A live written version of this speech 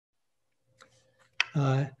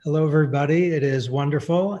Hello, everybody. It is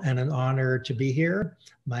wonderful and an honor to be here.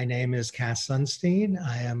 My name is Sunstein.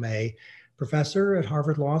 I am a professor at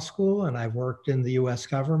Harvard Law School, and I've worked in the US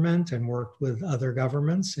government and worked with other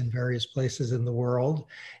governments in various places in the world.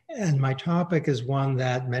 And my topic is one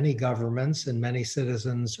that many governments and many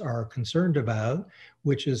citizens are concerned about,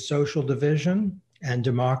 which is social division and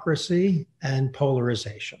democracy and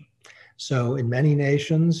polarization. So in many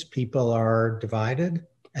nations, people are divided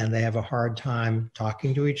and they have a hard time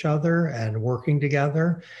talking to each other and working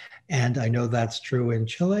together. And I know that's true in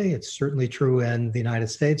Chile. It's certainly true in the United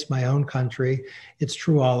States, my own country. It's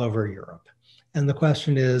true all over Europe. And the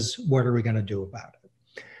question is, what are we going to do about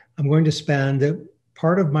it? I'm going to spend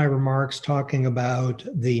part of my remarks talking about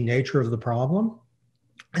the nature of the problem,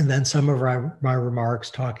 and then some of my remarks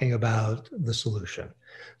talking about the solution.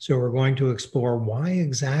 So we're going to explore why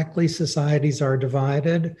exactly societies are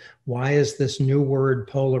divided. Why is this new word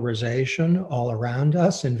polarization all around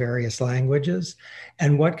us in various languages?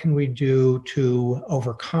 And what can we do to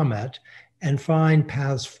overcome it and find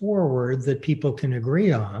paths forward that people can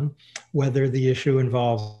agree on, whether the issue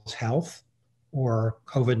involves health or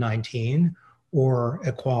COVID-19 or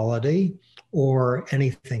equality or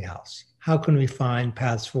anything else? How can we find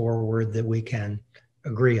paths forward that we can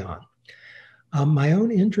agree on? My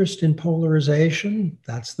own interest in polarization,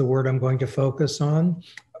 that's the word I'm going to focus on,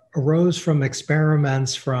 arose from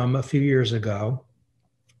experiments from a few years ago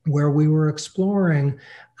where we were exploring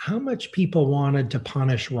how much people wanted to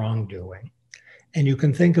punish wrongdoing. And you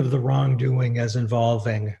can think of the wrongdoing as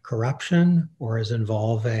involving corruption or as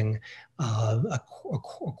involving a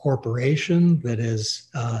corporation that is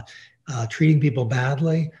treating people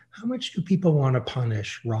badly. How much do people want to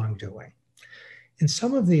punish wrongdoing? In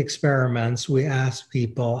some of the experiments, we asked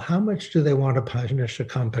people how much do they want to punish a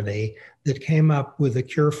company that came up with a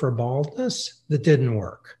cure for baldness that didn't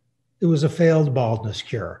work. It was a failed baldness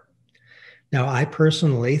cure. Now, I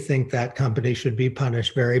personally think that company should be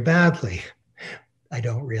punished very badly. I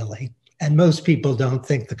don't really. And most people don't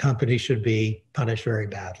think the company should be punished very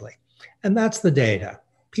badly. And that's the data.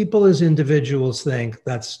 People as individuals think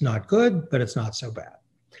that's not good, but it's not so bad.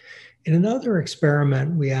 In another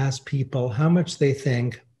experiment, we asked people how much they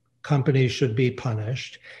think companies should be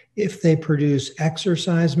punished if they produce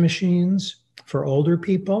exercise machines for older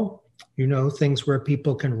people, things where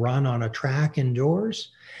people can run on a track indoors,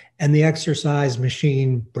 and the exercise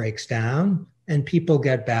machine breaks down and people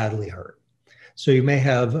get badly hurt. So you may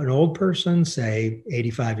have an old person, say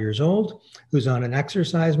 85 years old, who's on an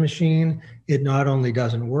exercise machine. It not only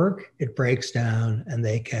doesn't work, it breaks down and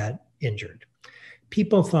they get injured.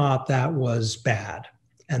 People thought that was bad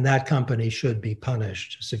and that company should be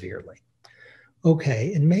punished severely.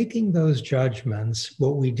 Okay, in making those judgments,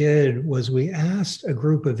 what we did was we asked a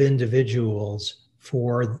group of individuals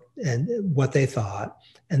for what they thought,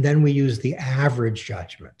 and then we used the average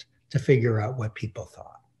judgment to figure out what people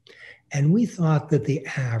thought. And we thought that the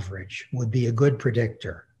average would be a good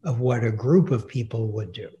predictor of what a group of people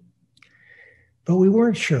would do. But we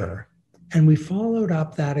weren't sure. And we followed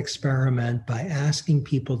up that experiment by asking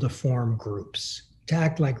people to form groups, to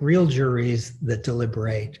act like real juries that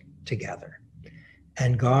deliberate together.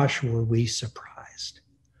 And gosh, were we surprised.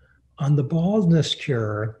 On the baldness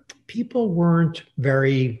cure, people weren't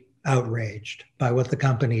very outraged by what the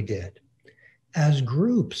company did. As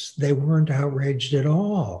groups, they weren't outraged at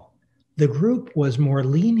all. The group was more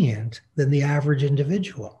lenient than the average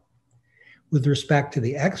individual. With respect to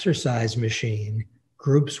the exercise machine,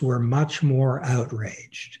 groups were much more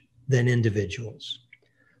outraged than individuals.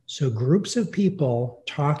 So groups of people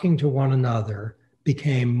talking to one another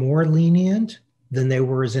became more lenient than they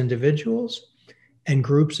were as individuals, and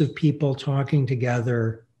groups of people talking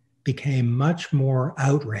together became much more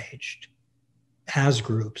outraged as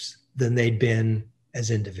groups than they'd been as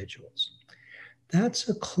individuals. That's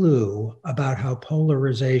a clue about how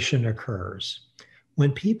polarization occurs.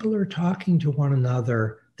 When people are talking to one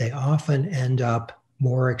another, they often end up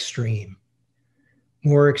more extreme.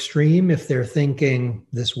 More extreme if they're thinking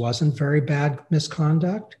this wasn't very bad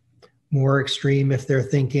misconduct. More extreme if they're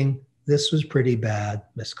thinking this was pretty bad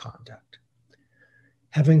misconduct.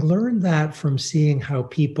 Having learned that from seeing how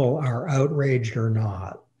people are outraged or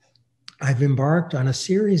not, I've embarked on a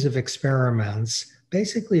series of experiments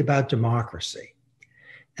basically about democracy.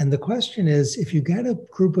 And the question is, if you get a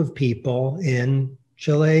group of people in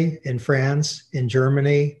Chile, in France, in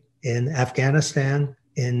Germany, in Afghanistan,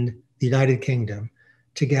 in the United Kingdom,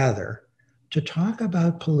 together to talk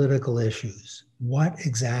about political issues, what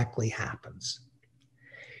exactly happens?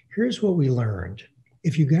 Here's what we learned.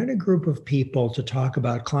 If you get a group of people to talk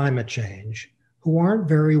about climate change who aren't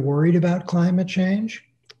very worried about climate change,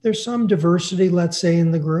 There's some diversity, let's say,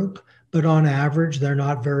 in the group, but on average, they're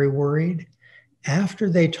not very worried. After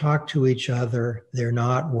they talk to each other, they're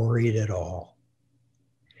not worried at all.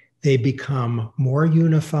 They become more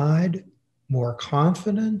unified, more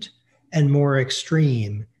confident, and more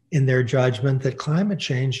extreme in their judgment that climate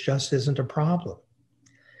change just isn't a problem.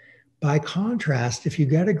 By contrast, if you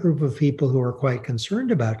get a group of people who are quite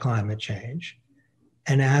concerned about climate change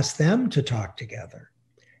and ask them to talk together,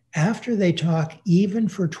 after they talk even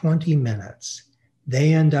for 20 minutes,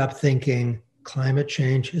 they end up thinking climate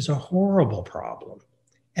change is a horrible problem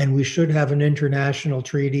and we should have an international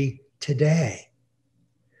treaty today.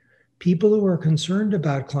 People who are concerned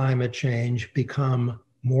about climate change become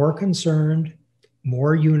more concerned,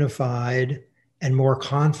 more unified, and more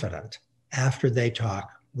confident after they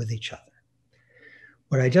talk with each other.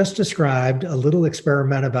 What I just described, a little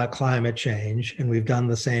experiment about climate change, and we've done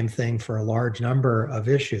the same thing for a large number of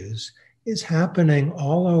issues, is happening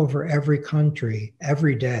all over every country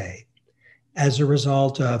every day as a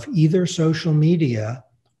result of either social media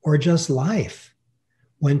or just life.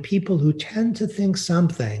 When people who tend to think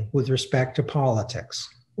something with respect to politics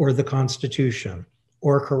or the Constitution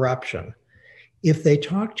or corruption, if they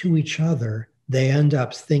talk to each other, they end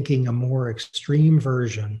up thinking a more extreme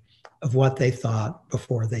version of what they thought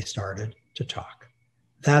before they started to talk.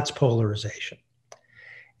 That's polarization.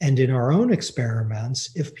 And in our own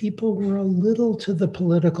experiments, if people were a little to the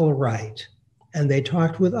political right and they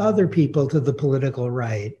talked with other people to the political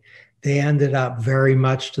right, they ended up very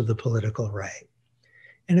much to the political right.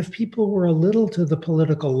 And if people were a little to the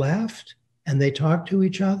political left and they talked to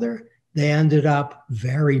each other, they ended up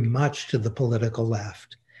very much to the political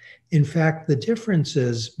left. In fact, the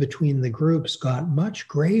differences between the groups got much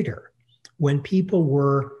greater when people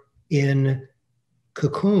were in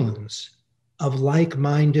cocoons of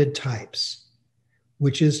like-minded types,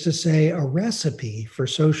 which is to say a recipe for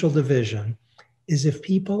social division is if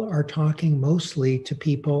people are talking mostly to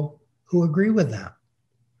people who agree with them,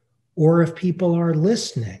 or if people are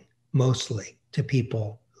listening mostly to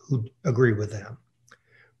people who agree with them.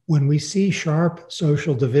 When we see sharp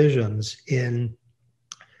social divisions in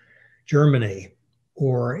Germany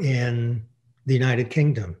or in the United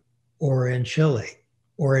Kingdom or in Chile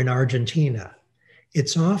or in Argentina,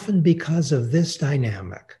 it's often because of this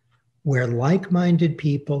dynamic where like-minded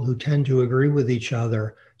people who tend to agree with each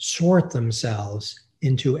other sort themselves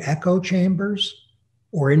into echo chambers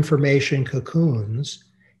or information cocoons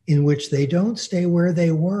in which they don't stay where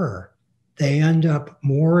they were. They end up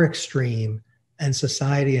more extreme and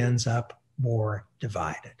society ends up more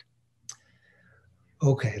divided.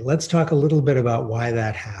 Okay, let's talk a little bit about why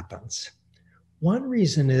that happens. One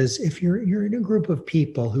reason is if you're in a group of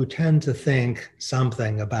people who tend to think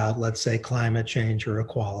something about, let's say, climate change or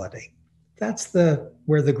equality, that's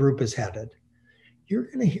where the group is headed. You're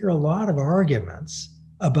going to hear a lot of arguments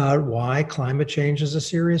about why climate change is a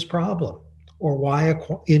serious problem or why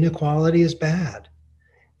inequality is bad.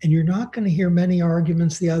 And you're not going to hear many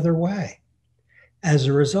arguments the other way. As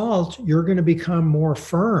a result, you're going to become more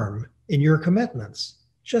firm in your commitments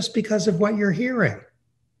just because of what you're hearing.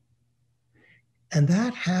 And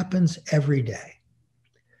that happens every day.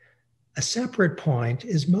 A separate point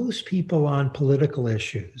is most people on political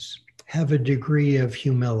issues have a degree of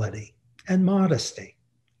humility and modesty.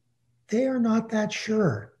 They are not that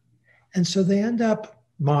sure, and so they end up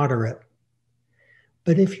moderate.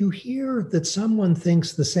 But if you hear that someone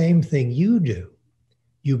thinks the same thing you do,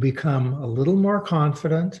 you become a little more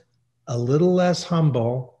confident, a little less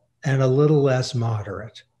humble, and a little less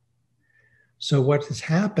moderate. So what is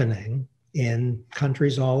happening in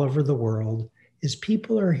countries all over the world is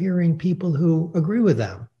people are hearing people who agree with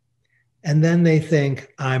them. And then they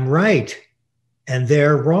think, I'm right, and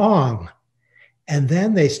they're wrong. And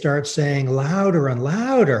then they start saying louder and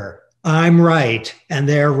louder, I'm right, and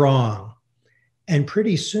they're wrong. And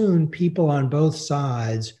pretty soon, people on both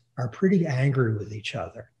sides are pretty angry with each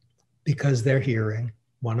other because they're hearing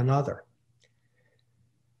one another.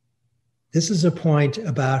 This is a point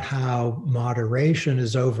about how moderation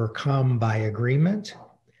is overcome by agreement.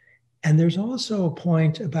 And there's also a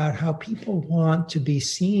point about how people want to be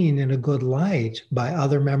seen in a good light by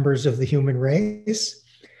other members of the human race.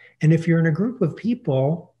 And if you're in a group of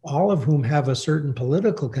people, all of whom have a certain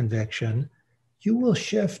political conviction, you will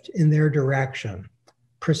shift in their direction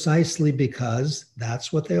precisely because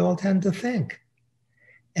that's what they all tend to think.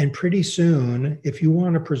 And pretty soon, if you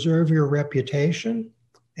want to preserve your reputation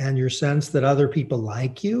and your sense that other people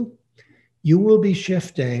like you, you will be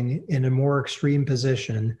shifting in a more extreme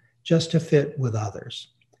position just to fit with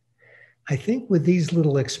others. I think with these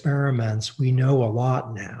little experiments, we know a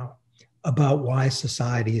lot now about why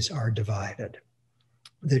societies are divided.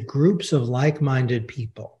 that groups of like-minded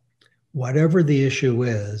people, whatever the issue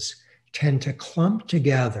is, tend to clump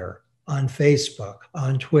together on Facebook,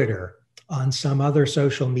 on Twitter, on some other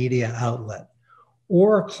social media outlet,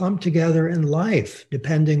 or clump together in life,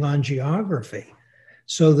 depending on geography,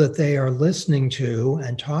 so that they are listening to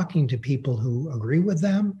and talking to people who agree with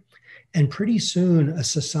them. And pretty soon, a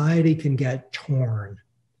society can get torn.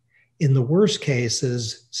 In the worst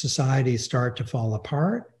cases, societies start to fall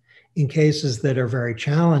apart. In cases that are very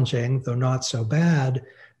challenging, though not so bad,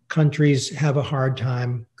 countries have a hard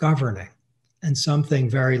time governing. And something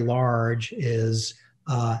very large is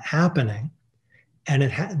happening.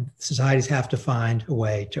 And societies have to find a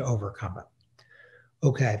way to overcome it.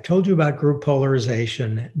 Okay, I've told you about group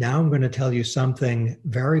polarization. Now I'm going to tell you something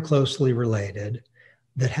very closely related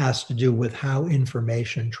that has to do with how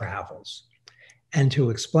information travels. And to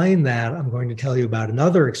explain that, I'm going to tell you about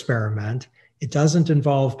another experiment. It doesn't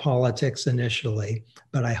involve politics initially,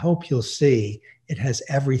 but I hope you'll see it has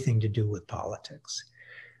everything to do with politics.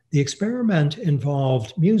 The experiment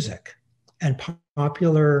involved music and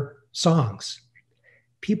popular songs.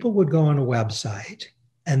 People would go on a website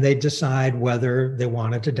and they'd decide whether they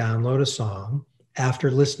wanted to download a song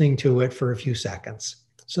after listening to it for a few seconds.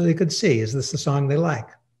 So they could see, is this the song they like?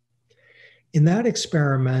 In that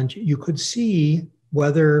experiment, you could see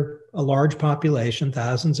whether a large population,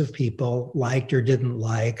 thousands of people, liked or didn't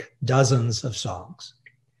like dozens of songs.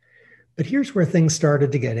 But here's where things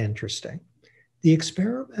started to get interesting. The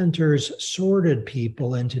experimenters sorted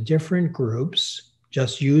people into different groups,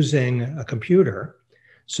 just using a computer,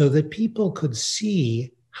 so that people could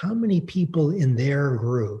see how many people in their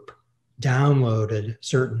group downloaded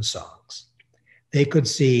certain songs. They could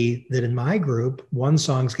see that in my group, one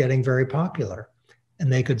song's getting very popular.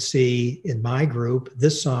 And they could see in my group,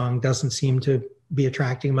 this song doesn't seem to be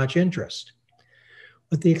attracting much interest.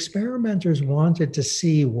 What the experimenters wanted to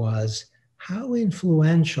see was how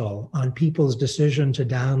influential on people's decision to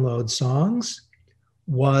download songs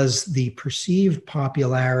was the perceived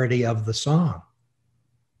popularity of the song.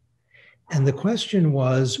 And the question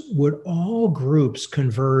was, would all groups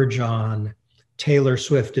converge on Taylor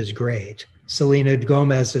Swift is great, Selena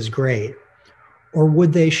Gomez is great, or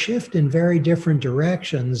would they shift in very different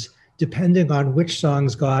directions depending on which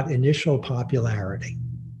songs got initial popularity?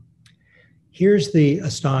 Here's the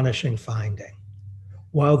astonishing finding.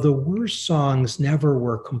 While the worst songs never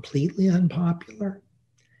were completely unpopular,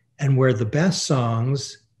 and where the best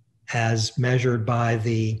songs, as measured by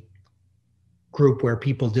the group where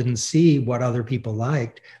people didn't see what other people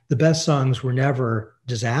liked, the best songs were never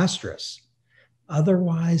disastrous.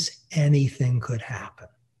 Otherwise, anything could happen.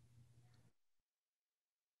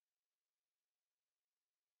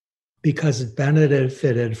 Because it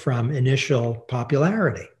benefited from initial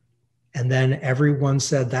popularity. And then everyone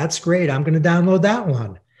said, that's great, I'm going to download that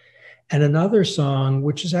one. And another song,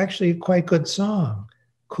 which is actually a quite good song,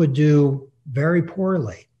 could do very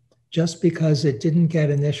poorly just because it didn't get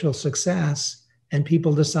initial success and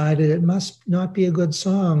people decided it must not be a good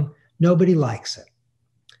song. Nobody likes it.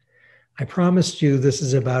 I promised you this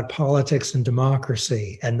is about politics and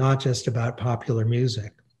democracy and not just about popular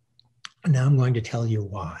music. And now I'm going to tell you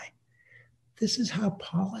why. This is how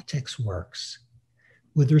politics works.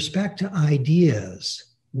 With respect to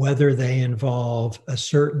ideas, whether they involve a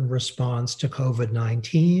certain response to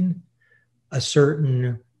COVID-19, a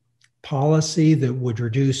certain policy that would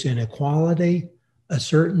reduce inequality, a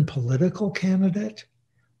certain political candidate,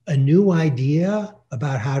 a new idea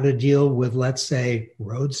about how to deal with, let's say,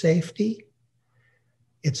 road safety,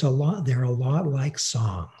 they're a lot like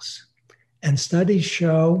songs. And studies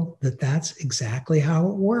show that that's exactly how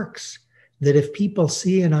it works. That if people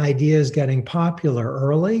see an idea is getting popular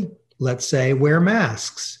early, let's say wear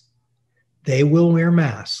masks, they will wear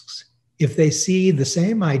masks. If they see the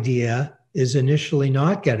same idea is initially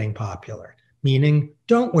not getting popular, meaning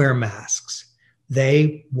don't wear masks,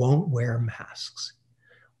 they won't wear masks.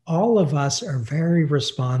 All of us are very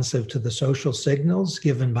responsive to the social signals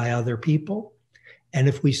given by other people. And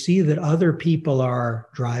if we see that other people are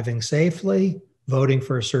driving safely, voting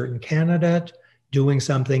for a certain candidate, doing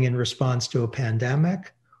something in response to a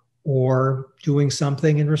pandemic, or doing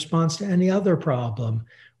something in response to any other problem,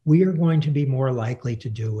 we are going to be more likely to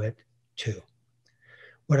do it too.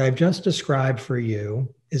 What I've just described for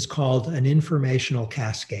you is called an informational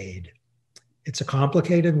cascade. It's a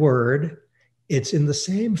complicated word. It's in the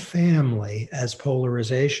same family as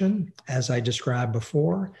polarization, as I described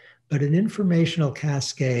before, but an informational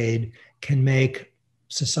cascade can make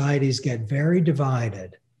societies get very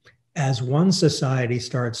divided. As one society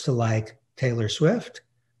starts to like Taylor Swift,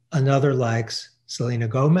 another likes Selena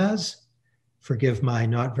Gomez, forgive my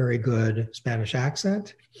not very good Spanish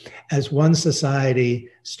accent, as one society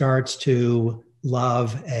starts to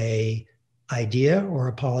love a idea or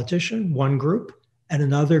a politician, one group, and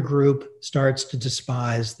another group starts to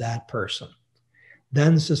despise that person.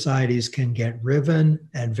 Then societies can get riven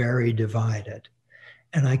and very divided.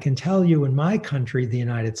 And I can tell you in my country, the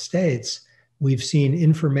United States, we've seen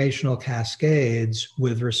informational cascades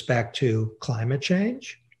with respect to climate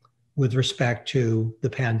change, with respect to the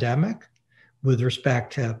pandemic, with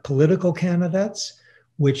respect to political candidates,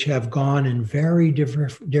 which have gone in very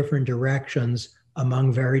different directions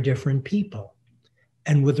among very different people.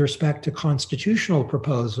 And with respect to constitutional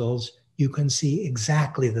proposals, you can see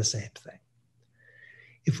exactly the same thing.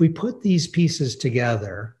 If we put these pieces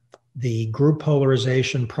together, the group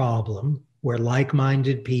polarization problem, where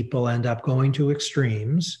like-minded people end up going to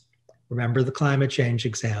extremes, remember the climate change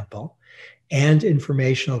example, and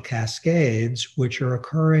informational cascades, which are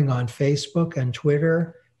occurring on Facebook and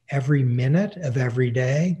Twitter every minute of every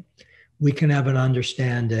day, we can have an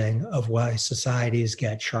understanding of why societies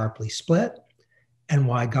get sharply split and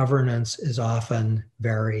why governance is often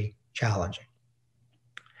very challenging.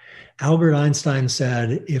 Albert Einstein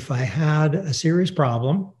said, if I had a serious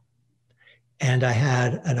problem and I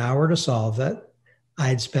had an hour to solve it,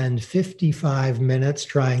 I'd spend 55 minutes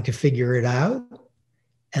trying to figure it out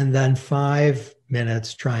and then 5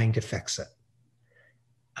 minutes trying to fix it.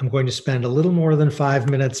 I'm going to spend a little more than 5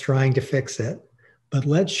 minutes trying to fix it, but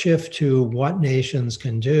let's shift to what nations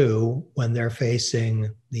can do when they're facing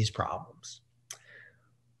these problems.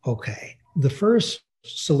 Okay, the first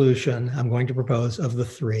solution I'm going to propose of the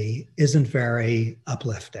three isn't very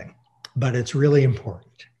uplifting, but it's really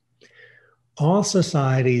important. All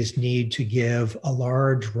societies need to give a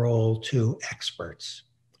large role to experts.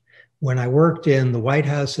 When I worked in the White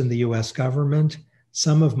House and the US government,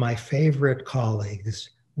 some of my favorite colleagues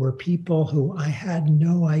were people who I had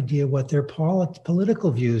no idea what their political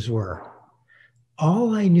views were.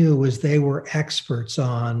 All I knew was they were experts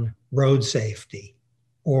on road safety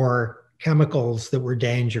or chemicals that were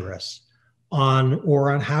dangerous,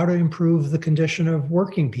 or on how to improve the condition of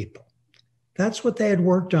working people. That's what they had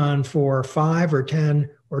worked on for 5 or 10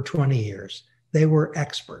 or 20 years. They were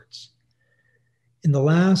experts. In the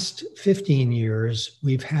last 15 years,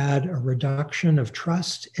 we've had a reduction of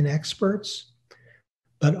trust in experts,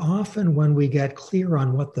 but often when we get clear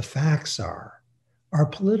on what the facts are, our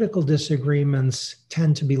political disagreements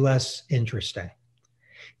tend to be less interesting.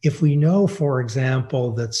 If we know, for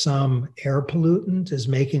example, that some air pollutant is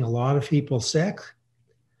making a lot of people sick,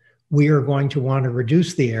 we are going to want to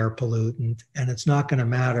reduce the air pollutant, and it's not going to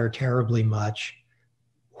matter terribly much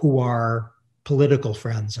who our political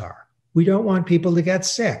friends are. We don't want people to get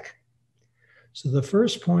sick. So the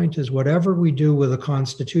first point is whatever we do with a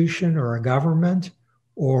constitution or a government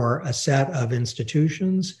or a set of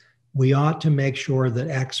institutions, we ought to make sure that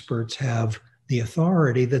experts have the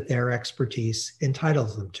authority that their expertise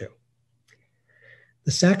entitles them to.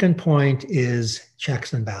 The second point is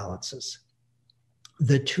checks and balances.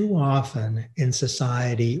 That too often in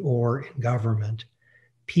society or in government,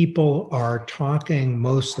 people are talking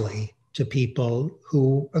mostly to people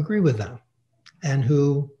who agree with them and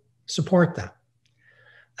who support them.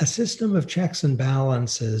 A system of checks and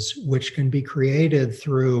balances, which can be created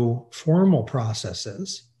through formal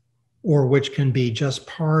processes, or which can be just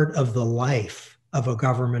part of the life of a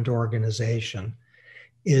government organization,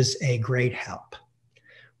 is a great help.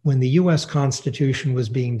 When the US Constitution was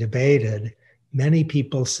being debated, many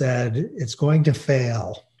people said it's going to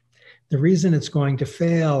fail. The reason it's going to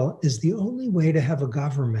fail is the only way to have a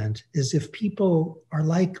government is if people are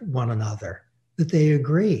like one another, that they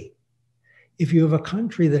agree. If you have a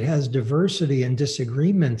country that has diversity and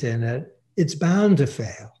disagreement in it, it's bound to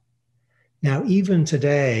fail. Now, even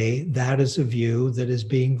today, that is a view that is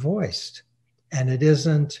being voiced, and it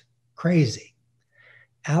isn't crazy.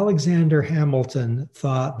 Alexander Hamilton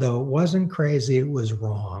thought, though it wasn't crazy, it was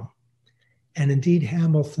wrong. And indeed,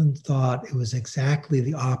 Hamilton thought it was exactly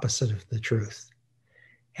the opposite of the truth.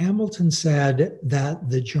 Hamilton said that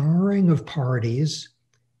the jarring of parties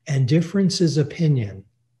and differences of opinion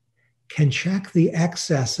can check the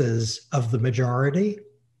excesses of the majority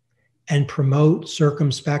and promote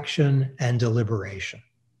circumspection and deliberation.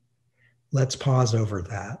 Let's pause over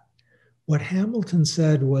that. What Hamilton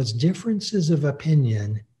said was differences of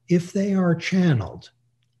opinion, if they are channeled,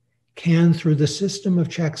 can, through the system of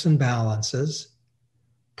checks and balances,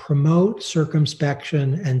 promote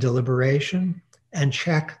circumspection and deliberation and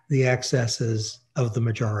check the excesses of the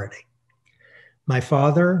majority. My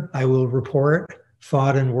father, I will report,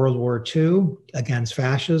 fought in World War II against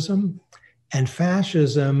fascism, and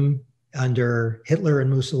fascism under Hitler and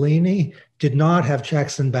Mussolini did not have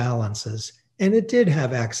checks and balances, and it did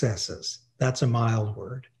have excesses. That's a mild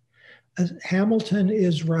word. Hamilton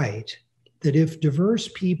is right that if diverse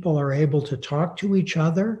people are able to talk to each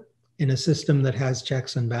other in a system that has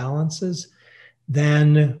checks and balances,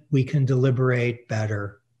 then we can deliberate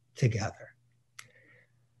better together.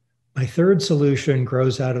 My third solution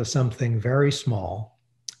grows out of something very small.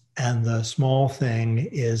 And the small thing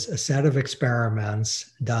is a set of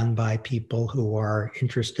experiments done by people who are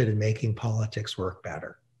interested in making politics work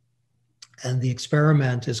better. And the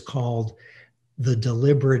experiment is called the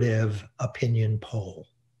deliberative opinion poll.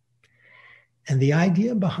 And the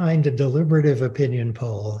idea behind a deliberative opinion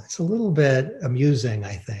poll, it's a little bit amusing,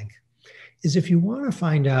 I think, is if you want to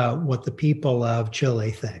find out what the people of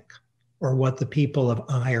Chile think or what the people of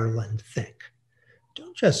Ireland think,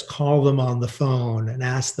 don't just call them on the phone and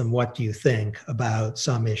ask them, what do you think about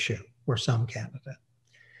some issue or some candidate?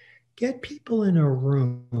 Get people in a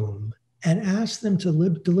room and ask them to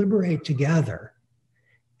deliberate together,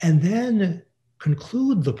 and then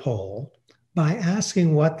conclude the poll by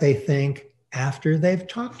asking what they think after they've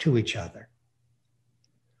talked to each other.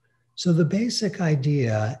 So the basic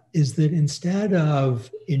idea is that instead of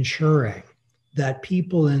ensuring that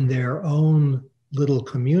people in their own little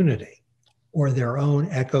community or their own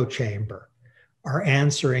echo chamber are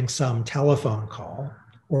answering some telephone call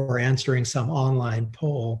or answering some online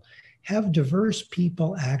poll, have diverse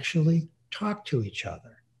people actually talk to each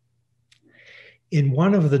other. In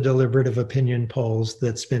one of the deliberative opinion polls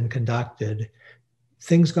that's been conducted,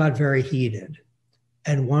 things got very heated.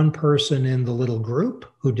 And one person in the little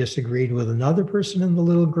group who disagreed with another person in the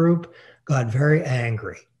little group got very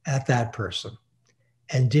angry at that person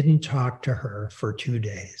and didn't talk to her for 2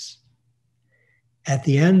 days. At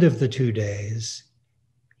the end of the 2 days,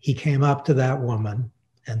 he came up to that woman,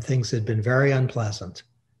 and things had been very unpleasant.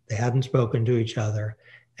 They hadn't spoken to each other.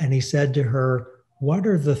 And he said to her, "What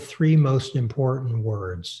are the 3 most important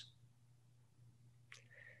words?"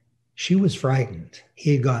 She was frightened.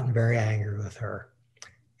 He had gotten very angry with her.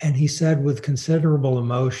 And he said with considerable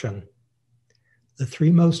emotion, "The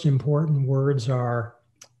 3 most important words are,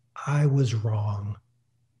 I was wrong."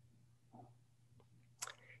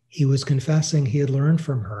 He was confessing he had learned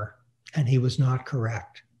from her and he was not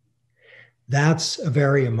correct. That's a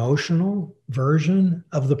very emotional version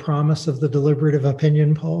of the promise of the deliberative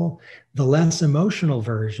opinion poll. The less emotional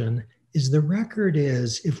version is the record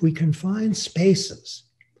is if we can find spaces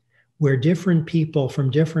where different people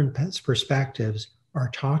from different perspectives are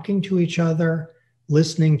talking to each other,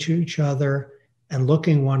 listening to each other, and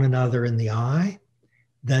looking one another in the eye,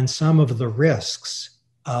 then some of the risks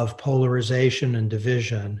of polarization and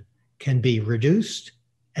division can be reduced,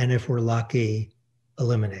 and if we're lucky,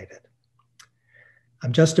 eliminated.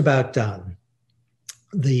 I'm just about done.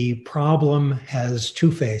 The problem has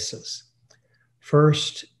 2 faces.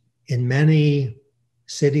 First, in many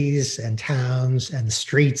cities and towns and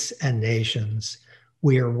streets and nations,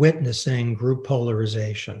 we are witnessing group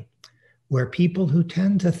polarization, where people who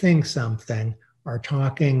tend to think something are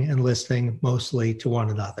talking and listening mostly to one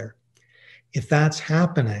another. If that's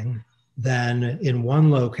happening, then in one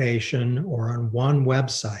location or on one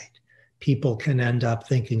website, people can end up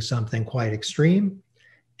thinking something quite extreme.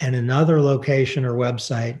 And another location or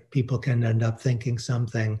website, people can end up thinking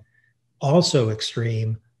something also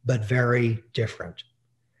extreme, but very different.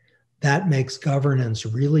 That makes governance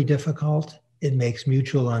really difficult. It makes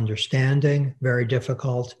mutual understanding very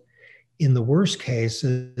difficult. In the worst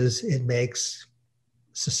cases, it makes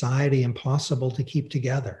society impossible to keep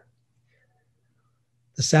together.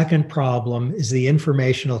 The second problem is the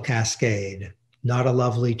informational cascade, not a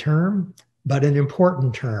lovely term, but an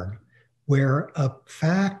important term, where a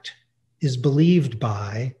fact is believed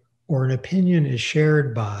by or an opinion is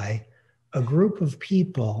shared by a group of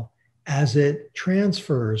people as it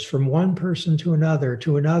transfers from one person to another,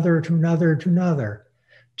 to another, to another, to another,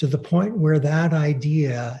 to the point where that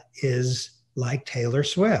idea is like Taylor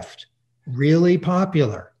Swift, really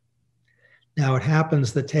popular. Now, it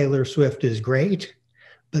happens that Taylor Swift is great,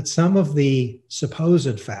 but some of the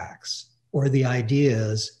supposed facts or the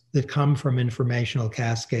ideas that come from informational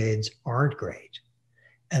cascades aren't great.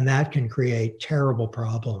 And that can create terrible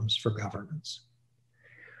problems for governance.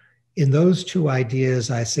 In those 2 ideas,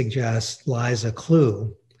 I suggest lies a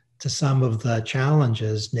clue to some of the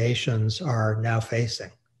challenges nations are now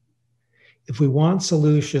facing. If we want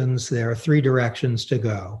solutions, there are 3 directions to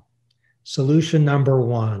go. Solution number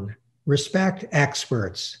 1, respect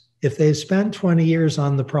experts. If they've spent 20 years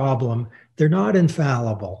on the problem, they're not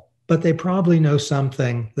infallible, but they probably know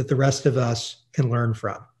something that the rest of us can learn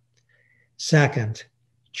from. Second,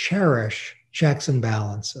 cherish checks and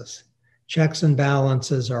balances. Checks and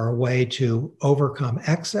balances are a way to overcome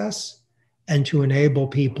excess and to enable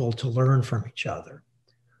people to learn from each other.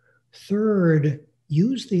 Third,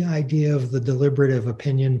 use the idea of the deliberative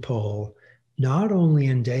opinion poll not only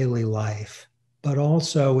in daily life, but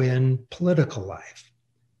also in political life.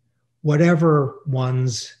 Whatever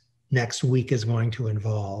one's next week is going to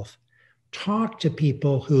involve, talk to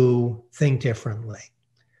people who think differently.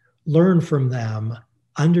 Learn from them.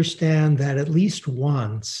 Understand that at least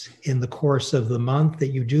once in the course of the month that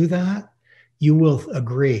you do that, you will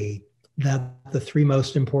agree that the three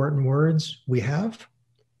most important words we have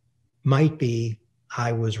might be,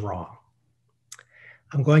 I was wrong.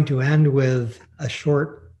 I'm going to end with a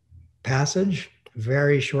short passage,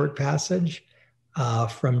 very short passage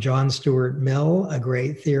from John Stuart Mill, a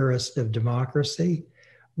great theorist of democracy,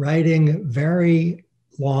 writing very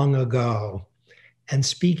long ago and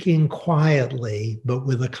speaking quietly, but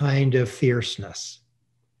with a kind of fierceness.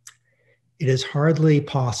 It is hardly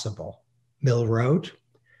possible, Mill wrote,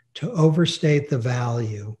 to overstate the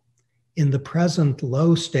value in the present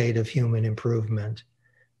low state of human improvement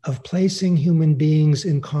of placing human beings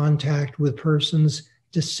in contact with persons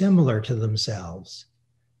dissimilar to themselves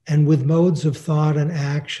and with modes of thought and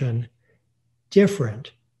action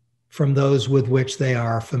different from those with which they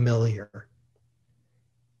are familiar.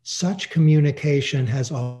 Such communication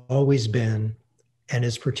has always been, and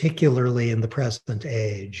is particularly in the present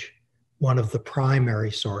age, one of the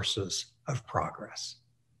primary sources of progress.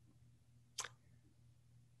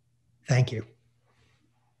 Thank you.